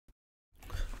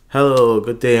Hello,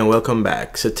 good day and welcome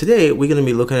back. So today we're going to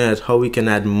be looking at how we can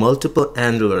add multiple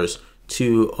handlers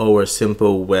to our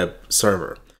simple web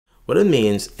server. What it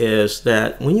means is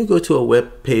that when you go to a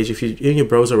web page, if you're in your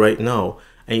browser right now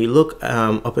and you look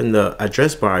up in the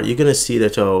address bar, you're going to see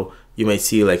that you might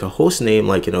see like a host name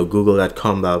like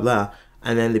google.com blah blah,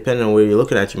 and then depending on where you're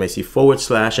looking at, you might see /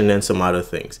 and then some other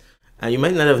things. And you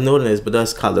might not have known this, but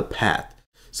that's called a path.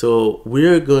 So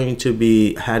we're going to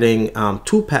be adding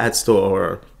two paths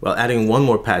to adding one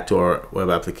more path to our web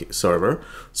application server.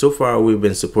 So far, we've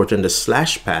been supporting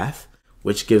the / path,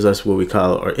 which gives us what we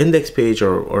call our index page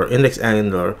or index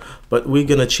handler, but we're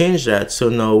going to change that. So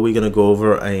now we're going to go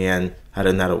over and add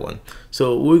another one.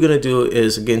 So what we're going to do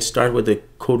is, again, start with the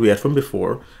code we had from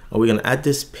before, and we're going to add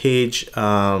this page,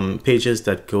 pages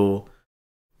that go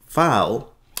file.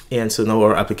 And so now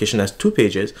our application has 2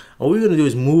 pages. And what we're going to do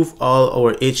is move all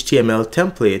our HTML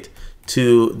template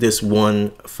to this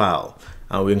one file.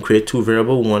 We can create 2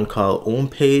 variables, one called home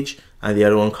page and the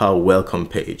other one called welcome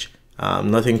page.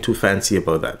 Nothing too fancy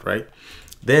about that, right?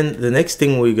 Then the next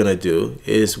thing we're going to do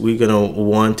is we're going to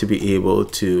want to be able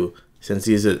to, since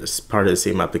these are part of the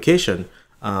same application,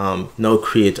 now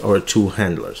create our 2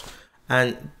 handlers.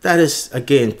 And that is,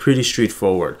 again, pretty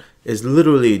straightforward. It's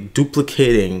literally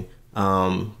duplicating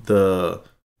the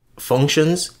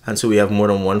functions, and so we have more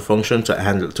than one function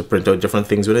to print out different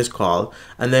things when it's called,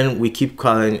 and then we keep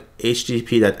calling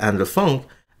http.handlefunc,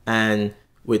 and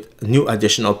with new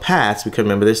additional paths, because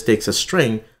remember this takes a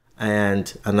string and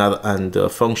the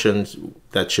functions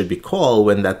that should be called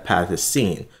when that path is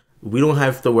seen. We don't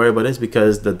have to worry about this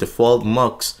because the default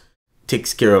mux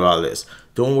takes care of all this.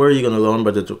 Don't worry, you're going to learn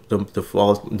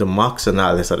about the mux and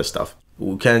all this other stuff.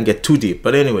 We can't get too deep,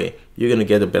 but anyway, you're going to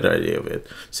get a better idea of it.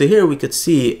 So here we could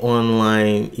see on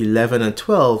line 11 and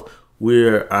 12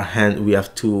 where we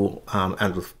have 2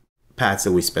 handle paths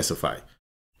that we specify.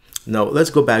 Now let's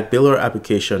go back, build our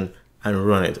application and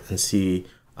run it and see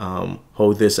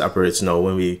how this operates now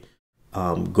when we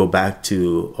go back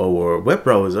to our web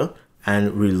browser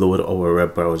and reload our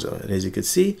web browser. And as you can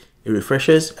see, it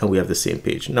refreshes and we have the same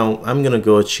page. Now I'm going to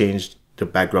go change the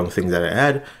background things that I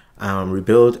had.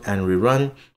 Rebuild and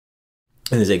rerun,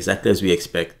 and it's exactly as we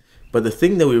expect. But the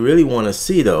thing that we really want to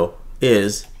see though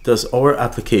is, does our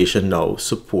application now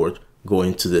support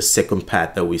going to the second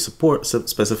path that we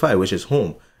specify, which is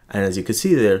home? And as you can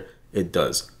see there, it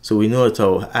does. So we know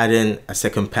how adding a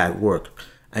second path work.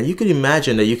 And you can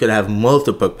imagine that you could have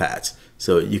multiple paths,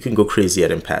 so you can go crazy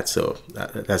adding paths. So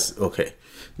that's okay.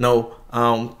 Now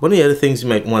one of the other things you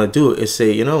might want to do is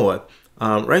say, you know what,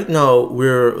 right now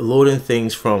we're loading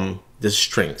things from the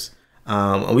strings,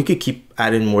 and we could keep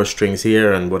adding more strings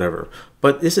here and whatever,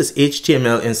 but this is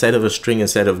HTML inside of a string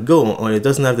inside of Go, and it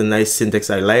doesn't have the nice syntax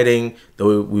highlighting that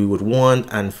we would want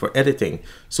and for editing.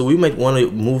 So we might want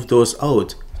to move those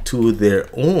out to their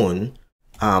own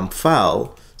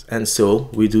file, and so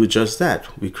we do just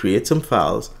that. We create some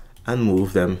files and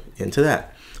move them into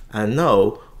that. And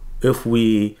now if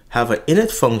we have an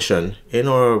init function in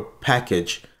our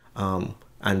package,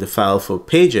 and the file for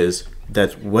pages,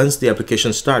 that once the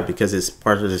application starts, because it's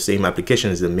part of the same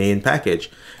application as the main package,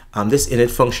 this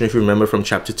init function, if you remember from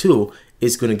chapter 2,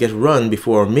 is going to get run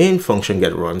before our main function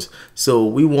get runs. So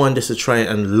we want this to try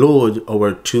and load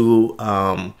our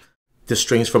the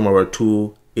strings from our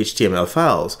 2 HTML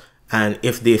files, and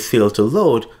if they fail to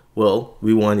load, well,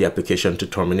 we want the application to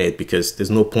terminate, because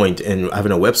there's no point in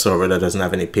having a web server that doesn't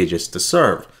have any pages to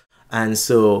serve. And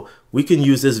so we can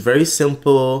use this very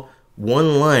simple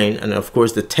one line, and of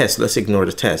course the test, let's ignore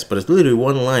the test, but it's literally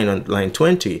one line on line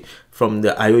 20 from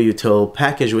the IOUtil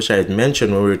package, which I had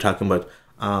mentioned when we were talking about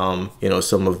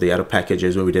some of the other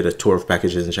packages, where we did a tour of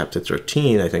packages in chapter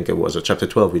 13, I think it was, or chapter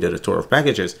 12, we did a tour of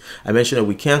packages. I mentioned that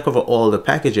we can't cover all the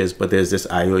packages, but there's this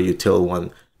IOUtil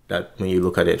one that when you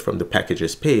look at it from the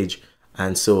packages page,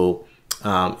 and so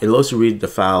it allows you to read the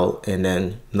file, and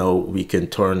then now we can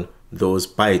turn those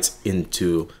bytes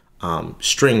into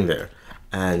string there,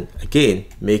 and again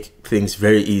make things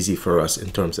very easy for us in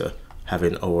terms of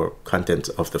having our content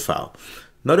of the file.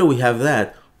 Now that we have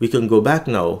that, we can go back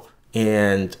now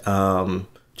and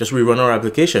just rerun our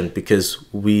application, because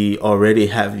we already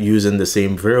have using the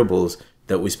same variables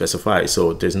that we specify,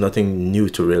 so there's nothing new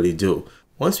to really do.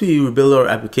 Once we rebuild our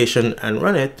application and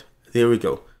run it, there we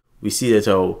go. We see that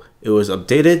it was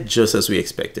updated just as we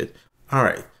expected. All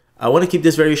right. I want to keep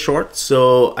this very short,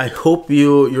 so I hope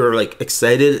you're like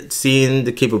excited seeing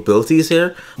the capabilities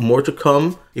here. More to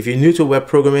come. If you're new to web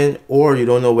programming or you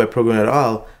don't know web programming at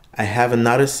all, I have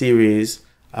another series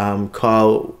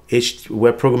called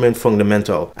Web Programming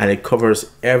Fundamental, and it covers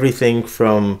everything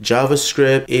from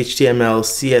JavaScript, HTML,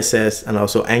 CSS, and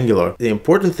also Angular. The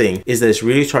important thing is that it's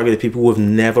really targeted people who have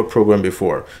never programmed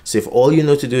before. So if all you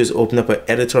know to do is open up an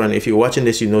editor, and if you're watching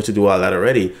this, you know to do all that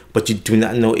already, but you do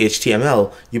not know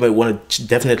HTML, you might want to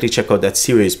definitely check out that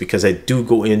series, because I do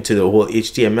go into the whole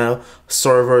HTML,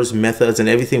 servers, methods, and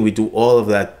everything. We do all of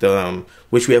that,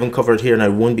 which we haven't covered here and I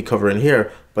won't be covering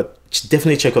here, but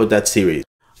definitely check out that series.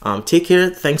 Take care.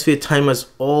 Thanks for your time as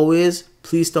always.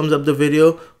 Please thumbs up the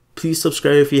video. Please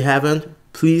subscribe if you haven't.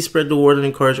 Please spread the word and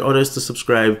encourage others to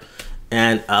subscribe.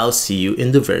 And I'll see you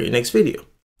in the very next video.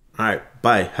 All right.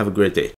 Bye. Have a great day.